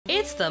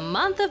It's the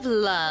month of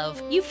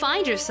love. You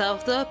find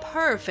yourself the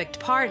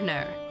perfect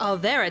partner. Oh,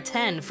 they're a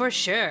 10 for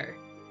sure.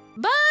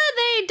 But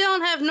they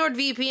don't have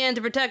NordVPN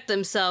to protect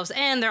themselves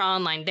and their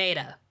online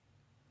data.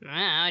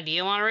 Do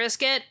you want to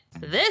risk it?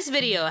 This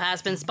video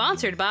has been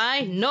sponsored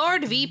by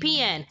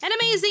NordVPN, an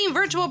amazing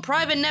virtual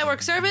private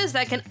network service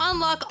that can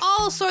unlock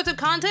all sorts of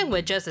content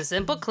with just a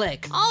simple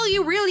click. All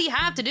you really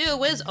have to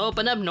do is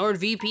open up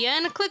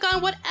NordVPN, click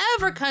on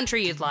whatever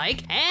country you'd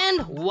like,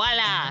 and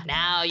voila!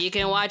 Now you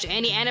can watch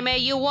any anime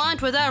you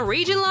want without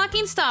region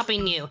locking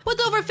stopping you.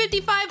 With over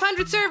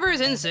 5,500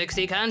 servers in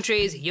 60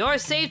 countries, you're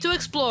safe to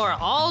explore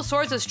all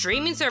sorts of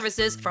streaming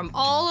services from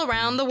all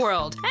around the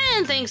world.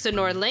 And thanks to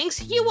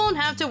NordLynx, you won't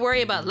have to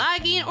worry about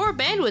lagging or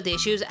bandwidth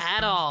issues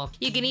at all.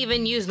 You can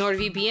even use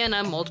NordVPN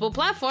on multiple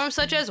platforms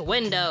such as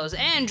Windows,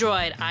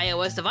 Android,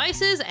 iOS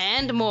devices,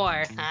 and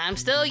more. I'm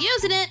still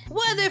using it.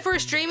 Whether for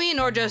streaming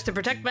or just to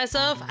protect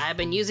myself, I've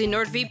been using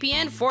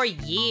NordVPN for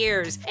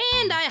years,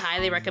 and I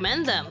highly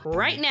recommend them.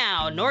 Right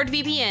now,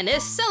 NordVPN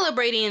is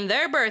celebrating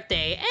their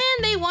birthday,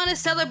 and they want to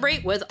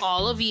celebrate with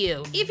all of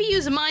you. If you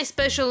use my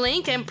special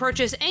link and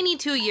purchase any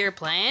 2-year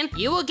plan,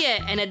 you will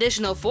get an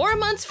additional 4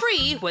 months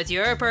free with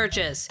your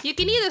purchase. You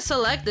can either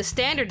select the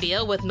standard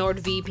deal with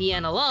NordVPN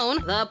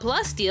alone, the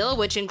Plus deal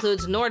which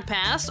includes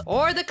NordPass,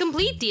 or the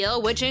complete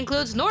deal which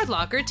includes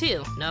NordLocker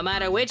too. No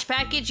matter which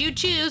package you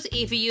choose,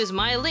 if you use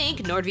my link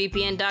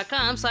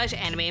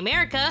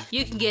nordvpn.com/animeamerica,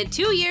 you can get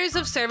 2 years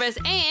of service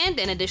and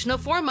an additional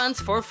 4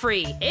 months for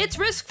free. It's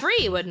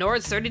risk-free with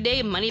Nord's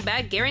 30-day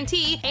money-back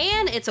guarantee,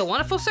 and it's a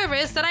wonderful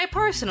service that I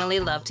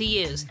personally love to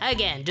use.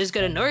 Again, just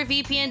go to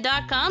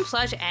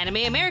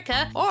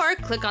nordvpn.com/animeamerica or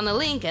click on the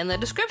link in the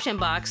description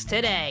box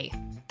today.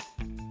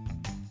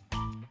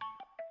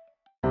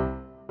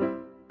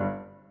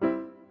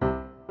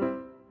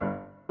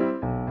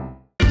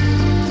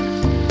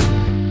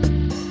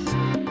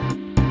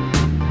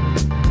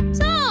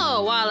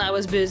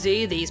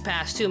 Busy these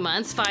past 2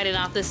 months fighting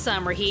off the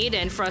summer heat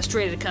and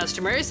frustrated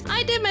customers,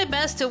 I did my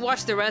best to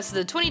watch the rest of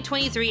the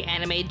 2023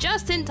 anime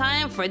just in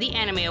time for the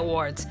Anime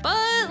Awards.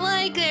 But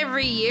like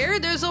every year,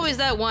 there's always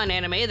that one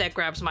anime that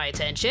grabs my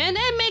attention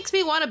and makes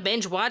me want to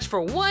binge watch for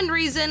one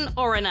reason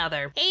or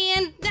another.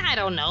 And I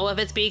don't know if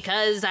it's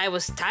because I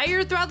was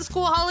tired throughout the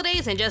school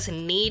holidays and just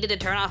needed to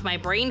turn off my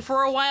brain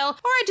for a while, or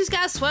I just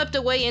got swept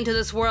away into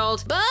this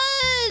world, but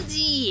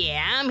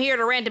yeah, I'm here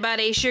to rant about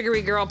a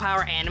sugary girl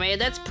power anime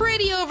that's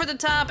pretty over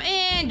the top,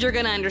 and you're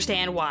gonna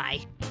understand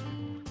why.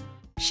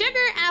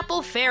 Sugar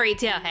Apple Fairy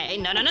Tale. Hey,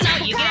 no,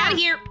 you get out of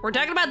here. We're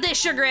talking about this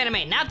sugar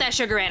anime, not that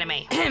sugar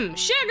anime.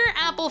 Sugar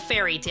Apple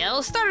Fairy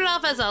Tale started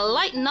off as a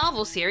light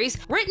novel series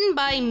written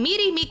by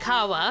Miri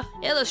Mikawa,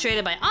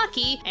 illustrated by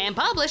Aki, and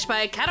published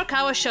by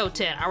Kadokawa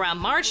Shoten around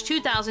March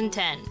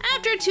 2010.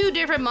 After 2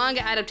 different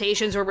manga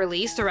adaptations were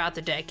released throughout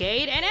the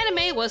decade, an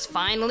anime was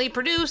finally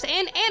produced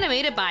and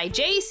animated by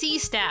JC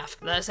Staff,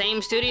 the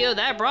same studio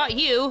that brought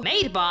you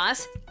Maid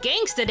Boss,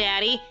 Gangsta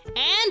Daddy,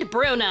 and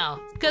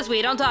Bruno. Cause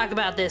we don't talk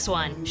about this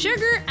one.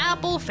 Sugar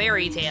Apple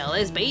Fairy Tale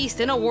is based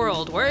in a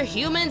world where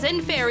humans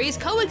and fairies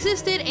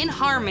coexisted in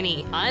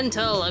harmony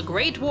until a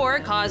great war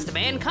caused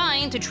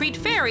mankind to treat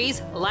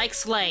fairies like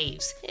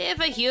slaves.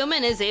 If a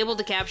human is able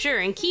to capture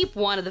and keep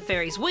one of the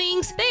fairies'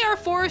 wings, they are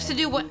forced to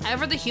do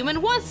whatever the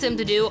human wants them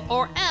to do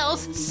or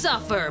else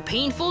suffer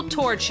painful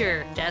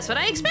torture. Just what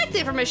I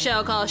expected from a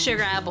show called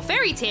Sugar Apple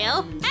Fairy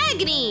Tale,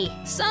 agony!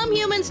 Some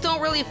humans don't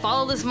really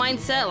follow this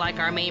mindset like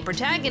our main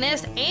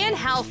protagonist, Anne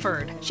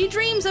Halford. She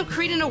dreams of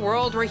creating a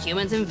world where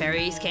humans and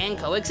fairies can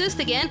coexist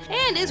again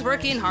and is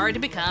working hard to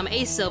become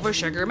a silver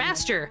sugar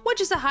master,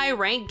 which is a high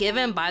rank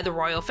given by the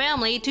royal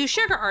family to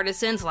sugar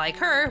artisans like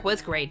her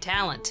with great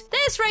talent.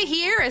 This right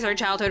here is our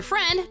childhood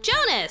friend,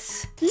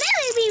 Jonas.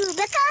 Marry me,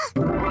 Rebecca!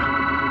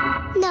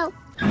 No.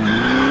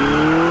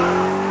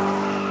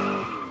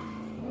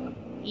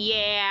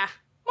 Yeah.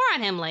 More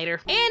on him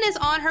later. Anne is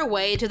on her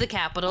way to the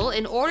capital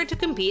in order to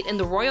compete in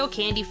the Royal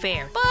Candy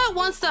Fair, but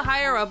wants to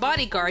hire a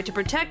bodyguard to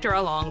protect her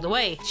along the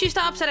way. She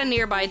stops at a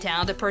nearby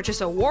town to purchase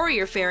a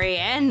warrior fairy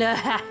and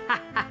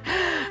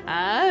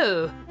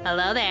oh,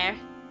 hello there.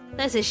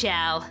 This is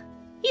Shao.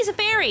 He's a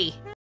fairy.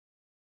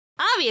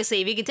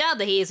 Obviously, if you can tell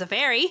that he is a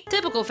fairy.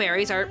 Typical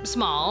fairies are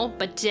small,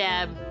 but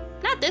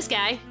not this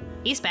guy.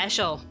 He's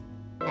special.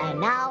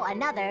 And now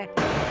another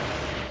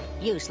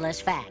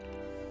useless fact.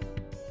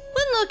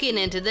 When looking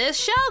into this,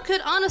 Shao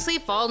could honestly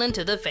fall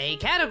into the Fae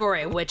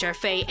category, which are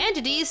Fae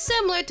entities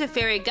similar to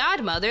fairy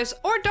godmothers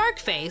or dark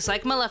Faes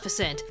like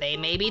Maleficent. They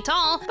may be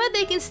tall, but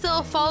they can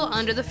still fall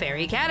under the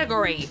fairy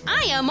category.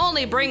 I am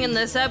only bringing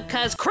this up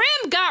cause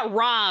Krim got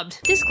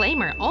robbed!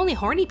 Disclaimer, only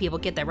horny people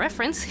get that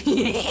reference.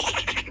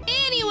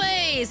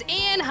 Anyways,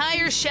 Anne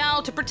hires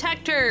Shao to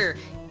protect her,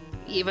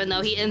 even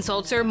though he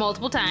insults her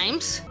multiple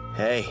times.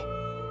 Hey,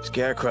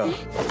 Scarecrow.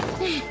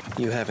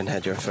 You haven't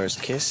had your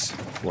first kiss?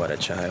 What a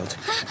child.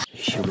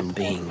 Human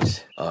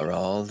beings are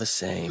all the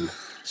same.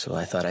 So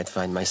I thought I'd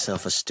find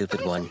myself a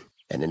stupid one.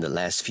 And in the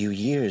last few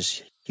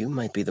years, You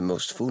might be the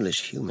most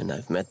foolish human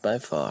I've met by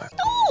far.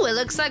 Ooh, it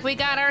looks like we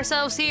got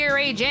ourselves here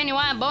a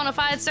genuine, bona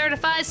fide,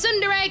 certified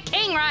tsundere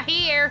king right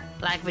here.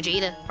 Like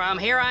Vegeta. From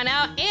here on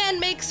out, Anne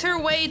makes her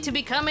way to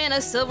becoming a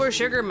silver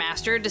sugar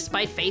master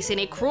despite facing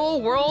a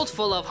cruel world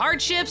full of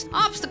hardships,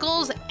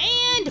 obstacles,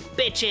 and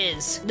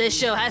bitches. This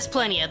show has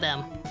plenty of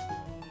them.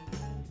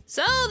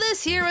 So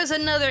this here is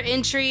another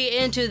entry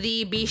into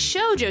the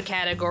Bishoujo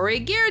category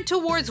geared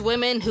towards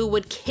women who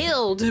would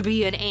kill to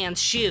be in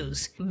Anne's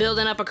shoes.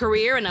 Building up a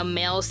career in a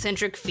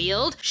male-centric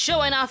field,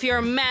 showing off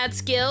your mad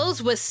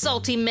skills with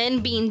salty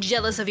men being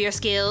jealous of your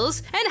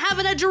skills, and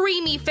having a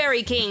dreamy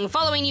fairy king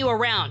following you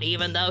around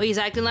even though he's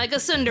acting like a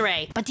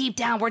tsundere. But deep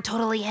down we're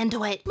totally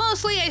into it.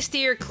 Mostly I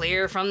steer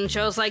clear from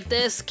shows like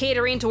this,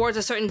 catering towards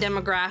a certain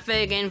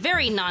demographic in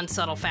very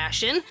non-subtle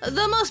fashion.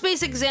 The most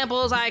basic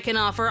examples I can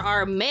offer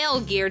are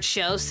male-geared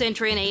show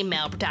centering a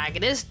male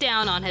protagonist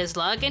down on his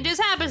luck and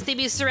just happens to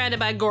be surrounded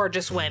by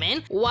gorgeous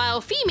women, while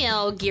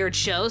female-geared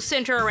shows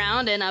center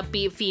around an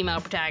upbeat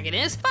female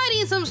protagonist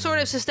fighting some sort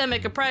of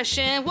systemic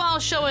oppression while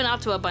showing off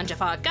to a bunch of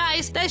hot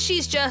guys that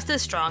she's just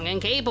as strong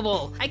and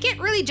capable. I can't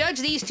really judge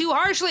these too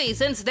harshly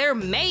since they're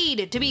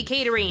made to be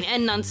catering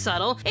and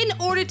non-subtle in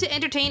order to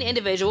entertain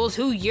individuals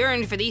who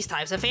yearn for these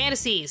types of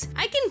fantasies.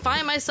 I can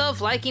find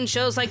myself liking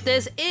shows like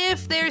this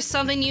if there's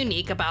something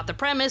unique about the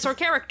premise or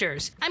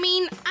characters. I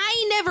mean,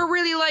 I never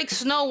really liked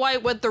Snow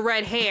White with the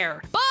red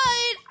hair, but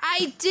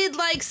I did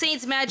like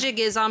Saint's magic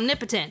is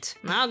omnipotent.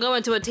 I'll go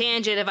into a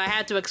tangent if I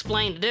had to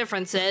explain the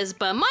differences,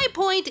 but my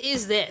point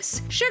is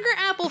this. Sugar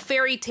Apple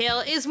Fairy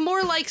Tale is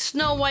more like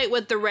Snow White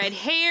with the red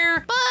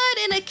hair,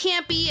 but in a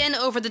campy and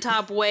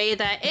over-the-top way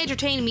that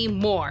entertained me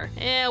more.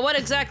 What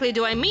exactly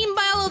do I mean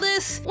by all of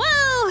this?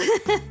 Well,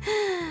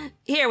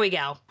 here we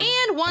go.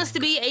 Anne wants to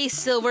be a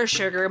silver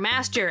sugar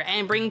master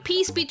and bring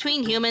peace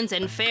between humans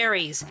and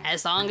fairies.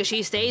 As long as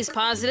she stays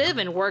positive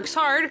and works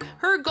hard,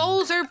 her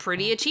goals are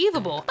pretty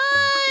achievable.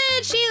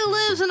 But she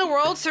lives in a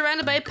world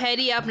surrounded by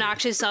petty,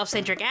 obnoxious,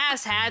 self-centric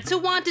asshats who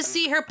want to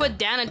see her put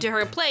down into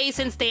her place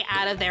and stay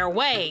out of their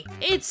way.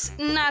 It's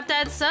not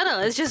that subtle,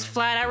 it's just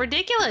flat out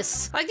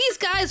ridiculous. Like, these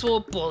guys will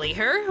bully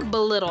her,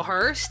 belittle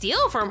her,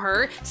 steal from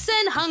her,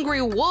 send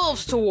hungry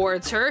wolves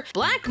towards her,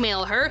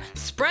 blackmail her,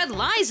 spread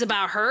lies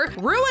about her,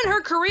 ruin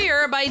her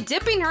career by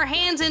dipping her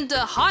hands into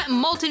hot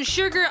molten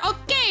sugar.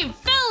 Okay,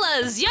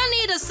 fellas, y'all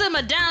need to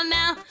simmer down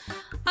now.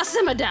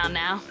 Simmer down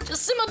now.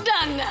 Just simmer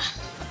down now.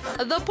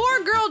 The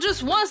poor girl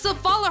just wants to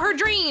follow her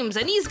dreams,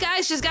 and these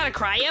guys just gotta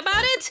cry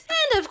about it?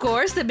 And of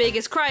course, the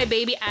biggest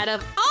crybaby out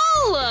of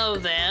all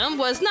of them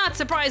was, not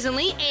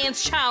surprisingly,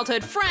 Anne's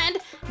childhood friend,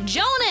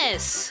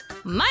 Jonas.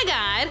 My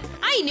God,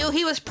 I knew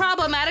he was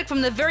problematic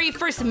from the very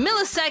first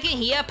millisecond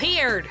he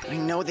appeared. I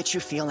know that you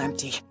feel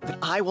empty, but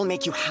I will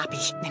make you happy.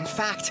 In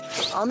fact,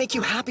 I'll make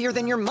you happier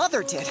than your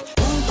mother did.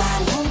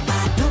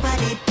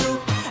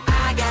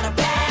 I got a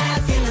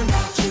bad feeling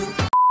about you.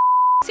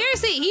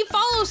 Seriously, he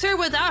follows her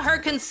without her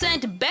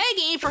consent,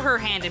 begging for her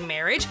hand in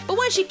marriage, but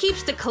when she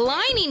keeps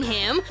declining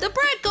him, the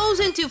brat goes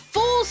into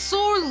full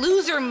sore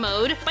loser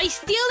mode by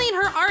stealing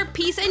her art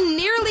piece and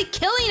nearly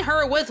killing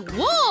her with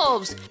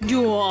wolves.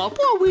 Aw,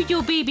 poor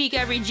little baby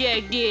got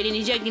rejected and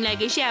he's acting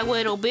like a shy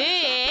little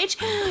bitch.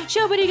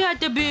 Somebody got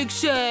the big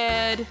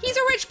sad. He's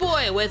a rich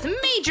boy with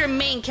major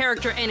main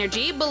character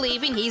energy,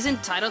 believing he's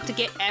entitled to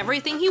get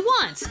everything he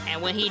wants.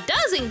 And when he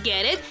doesn't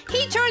get it,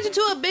 he turns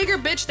into a bigger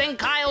bitch than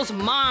Kyle's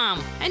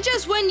mom. And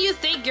just when you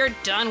think you're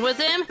done with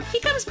him, he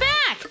comes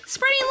back,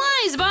 spreading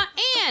lies about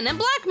Anne and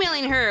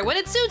blackmailing her when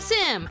it suits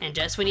him. And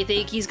just when you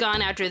think he's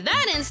gone after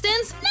that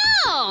instance,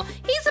 no!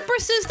 He's a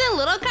persistent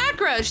little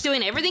cockroach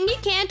doing everything he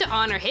can to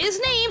honor his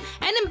name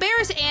and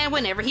embarrass Anne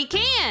whenever he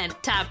can.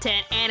 Top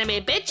 10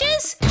 anime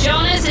bitches?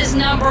 Jonas is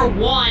number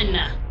 1.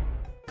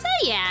 So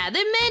yeah,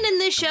 the men in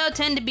this show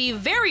tend to be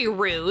very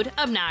rude,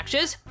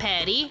 obnoxious,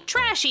 petty,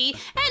 trashy,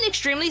 and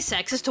extremely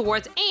sexist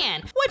towards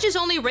Anne, which is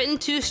only written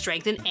to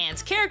strengthen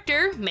Anne's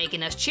character,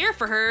 making us cheer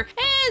for her,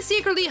 and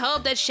secretly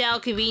hope that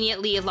Shell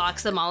conveniently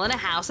locks them all in a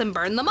house and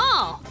burn them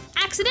all.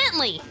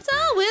 Accidentally.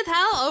 So with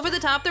how over the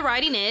top the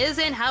writing is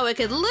and how it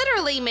could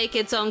literally make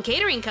its own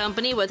catering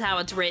company with how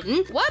it's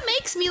written, what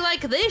makes me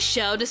like this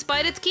show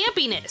despite its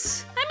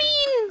campiness? I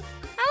mean,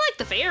 I like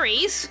the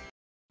fairies.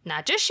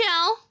 Not just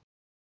Shell.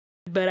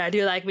 But I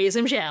do like me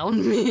some Shell.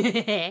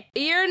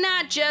 You're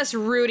not just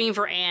rooting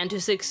for Anne to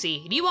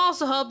succeed, you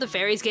also hope the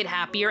fairies get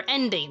happier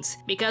endings.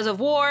 Because of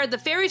war, the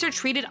fairies are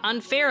treated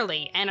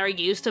unfairly and are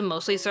used to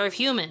mostly serve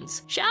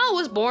humans. Shell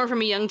was born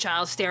from a young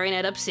child staring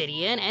at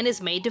obsidian and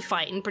is made to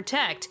fight and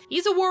protect.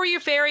 He's a warrior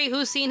fairy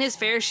who's seen his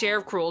fair share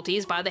of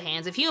cruelties by the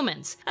hands of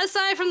humans.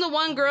 Aside from the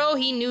one girl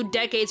he knew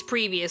decades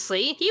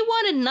previously, he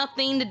wanted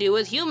nothing to do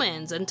with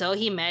humans until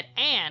he met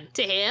Anne.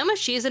 To him,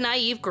 she's a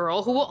naive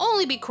girl who will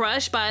only be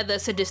crushed by the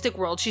sadistic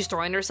world she's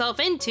throwing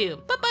herself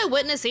into. But by By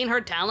witnessing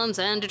her talents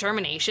and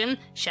determination,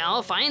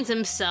 Xiao finds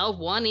himself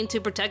wanting to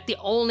protect the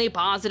only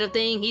positive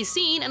thing he's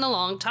seen in a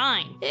long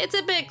time. It's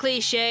a bit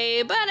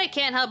cliche, but I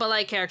can't help but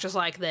like characters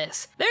like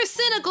this. They're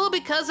cynical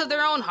because of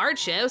their own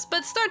hardships,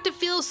 but start to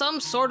feel some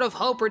sort of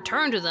hope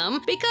return to them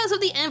because of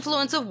the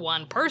influence of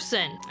one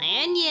person.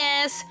 And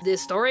yes,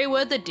 this story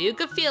with the Duke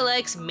of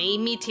Felix made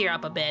me tear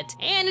up a bit.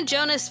 Anne and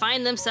Jonas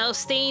find themselves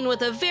staying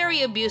with a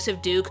very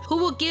abusive Duke who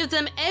will give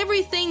them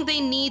everything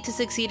they need to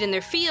succeed in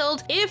their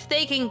field if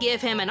they can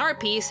give him an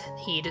art piece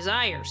he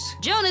desires.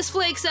 Jonas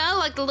flakes out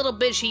like the little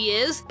bitch he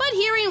is, but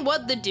hearing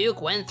what the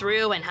Duke went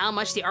through and how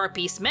much the art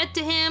piece meant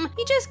to him,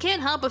 you just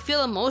can't help but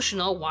feel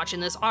emotional watching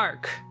this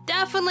arc.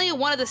 Definitely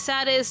one of the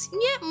saddest,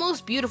 yet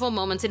most beautiful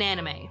moments in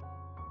anime.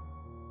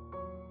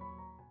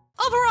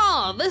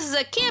 Overall, this is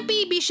a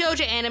campy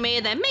bishoujo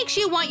anime that makes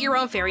you want your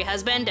own fairy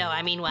husbando,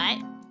 I mean what?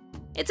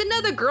 It's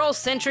another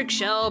girl-centric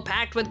show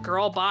packed with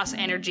girl boss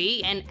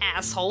energy and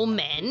asshole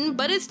men,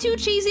 but it's too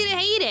cheesy to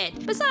hate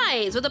it.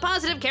 Besides, with a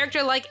positive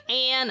character like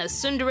Anne, a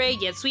tsundere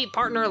yet sweet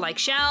partner like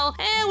Xiao,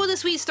 and with a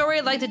sweet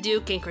story like the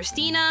Duke and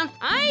Christina,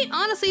 I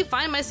honestly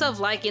find myself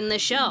liking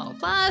this show.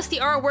 Plus, the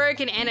artwork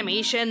and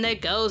animation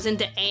that goes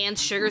into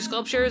Anne's sugar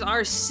sculptures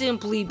are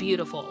simply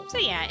beautiful. So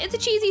yeah, it's a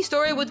cheesy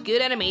story with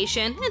good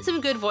animation and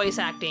some good voice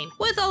acting.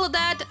 With all of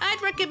that,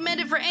 I'd recommend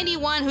it for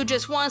anyone who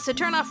just wants to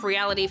turn off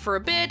reality for a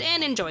bit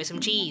and enjoy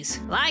some cheese.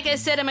 Like I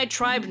said in my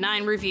Tribe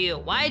 9 review,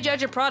 why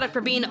judge a product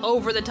for being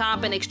over the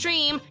top and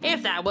extreme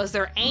if that was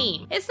their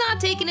aim? It's not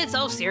taking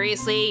itself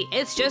seriously,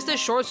 it's just a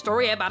short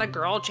story about a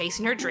girl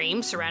chasing her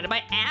dreams surrounded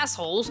by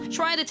assholes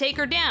trying to take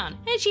her down,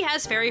 and she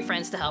has fairy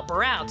friends to help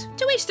her out.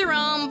 To each their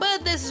own,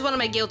 but this is one of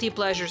my guilty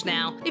pleasures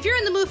now. If you're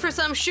in the mood for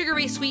some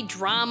sugary sweet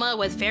drama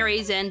with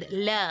fairies and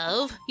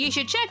love, you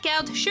should check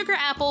out Sugar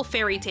Apple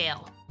Fairy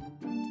Tale.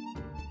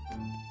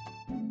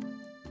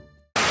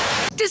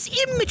 Does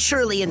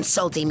immaturely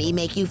insulting me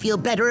make you feel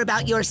better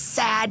about your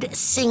sad,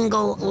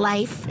 single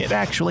life? It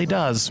actually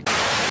does.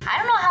 I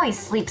don't know how he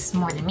sleeps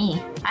more than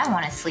me. I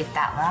want to sleep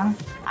that long.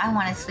 I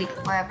want to sleep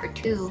forever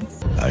too.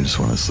 I just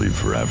want to sleep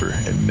forever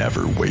and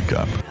never wake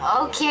up.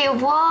 Okay,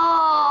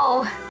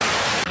 whoa!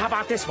 How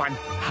about this one?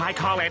 I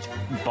call it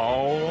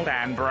bold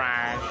and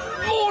brash.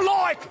 More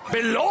like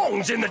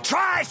belongs in the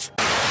trash.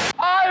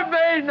 I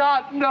may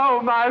not know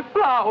my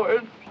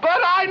flowers,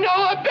 but I know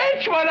a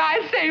bitch when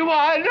I see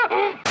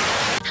one.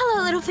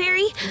 Hello, little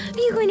fairy. Are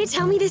you going to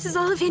tell me this is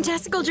all a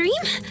fantastical dream?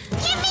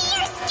 Give me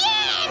your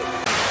skin!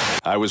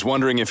 I was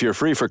wondering if you're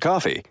free for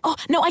coffee. Oh,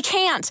 no, I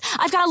can't.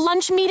 I've got a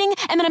lunch meeting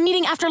and then a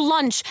meeting after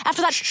lunch.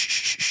 After that,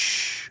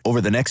 shh.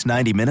 Over the next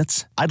 90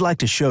 minutes, I'd like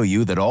to show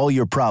you that all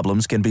your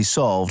problems can be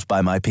solved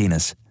by my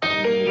penis.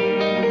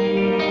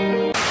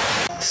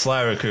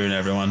 Sly Raccoon,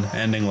 everyone.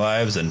 Ending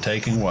lives and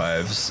taking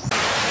wives.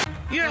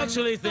 You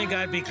actually think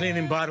I'd be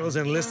cleaning bottles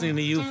and listening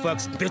to you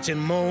fucks bitch and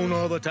moan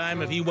all the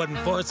time if you wasn't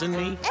forcing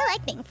me? I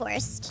like being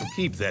forced.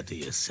 Keep that to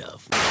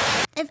yourself.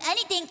 If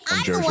anything,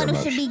 I'm the one who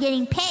should be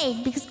getting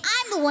paid because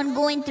I'm the one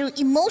going through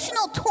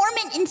emotional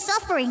torment and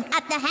suffering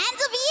at the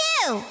hands of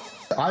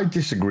you. I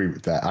disagree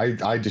with that.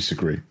 I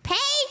disagree. Pay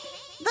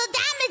the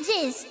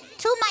damages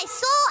to my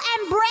soul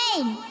and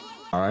brain.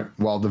 All right.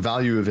 Well, the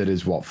value of it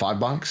is what,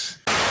 $5?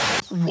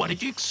 What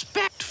did you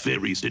expect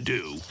fairies to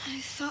do? I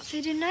thought they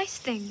did nice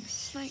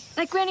things,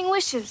 like granting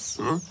wishes.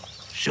 Huh?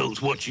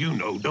 Shows what you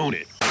know, don't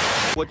it?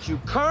 What you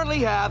currently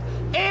have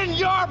in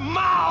your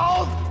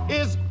mouth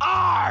is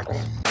art!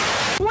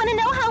 Want to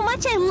know how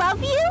much I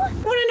love you?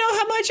 Want to know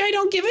how much I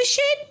don't give a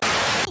shit?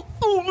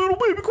 Oh, little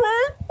baby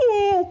crying?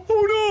 Oh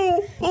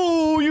no!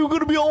 Oh, you're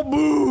gonna be all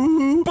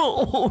boo!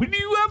 Oh, do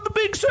you have the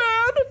big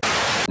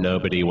sad?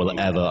 Nobody will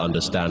ever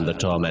understand the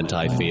torment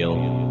I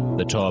feel.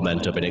 The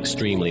torment of an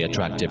extremely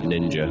attractive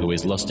ninja who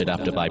is lusted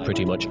after by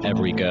pretty much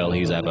every girl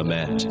he's ever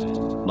met.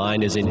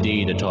 Mine is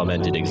indeed a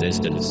tormented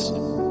existence,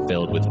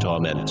 filled with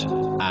torment.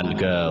 And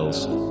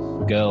girls.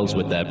 Girls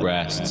with their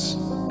breasts.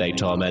 They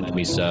torment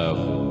me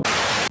so.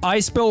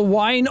 I spill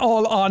wine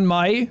all on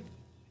my...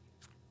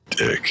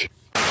 dick.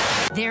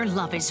 Their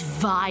love is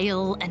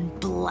vile and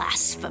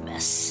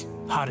blasphemous.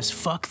 Hot as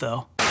fuck,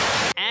 though.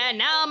 And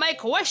now my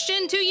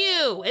question to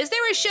you. Is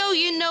there a show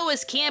you know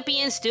is campy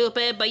and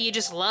stupid, but you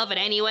just love it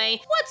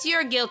anyway? What's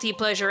your guilty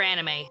pleasure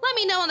anime? Let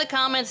me know in the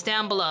comments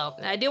down below.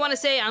 I do want to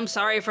say I'm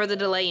sorry for the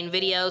delay in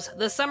videos.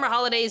 The summer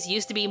holidays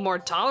used to be more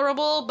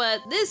tolerable,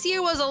 but this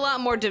year was a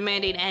lot more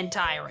demanding and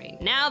tiring.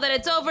 Now that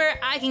it's over,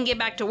 I can get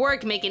back to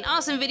work making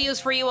awesome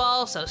videos for you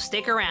all, so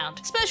stick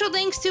around. Special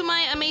thanks to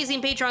my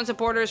amazing Patreon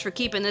supporters for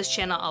keeping this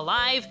channel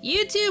alive.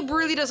 YouTube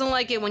really doesn't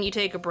like it when you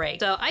take a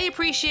break, so I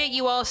appreciate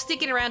you all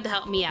sticking around to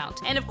help me out.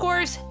 And of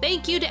course,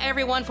 thank you to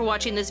everyone for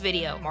watching this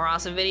video. More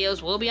awesome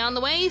videos will be on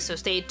the way, so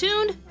stay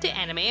tuned to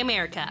Anime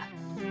America.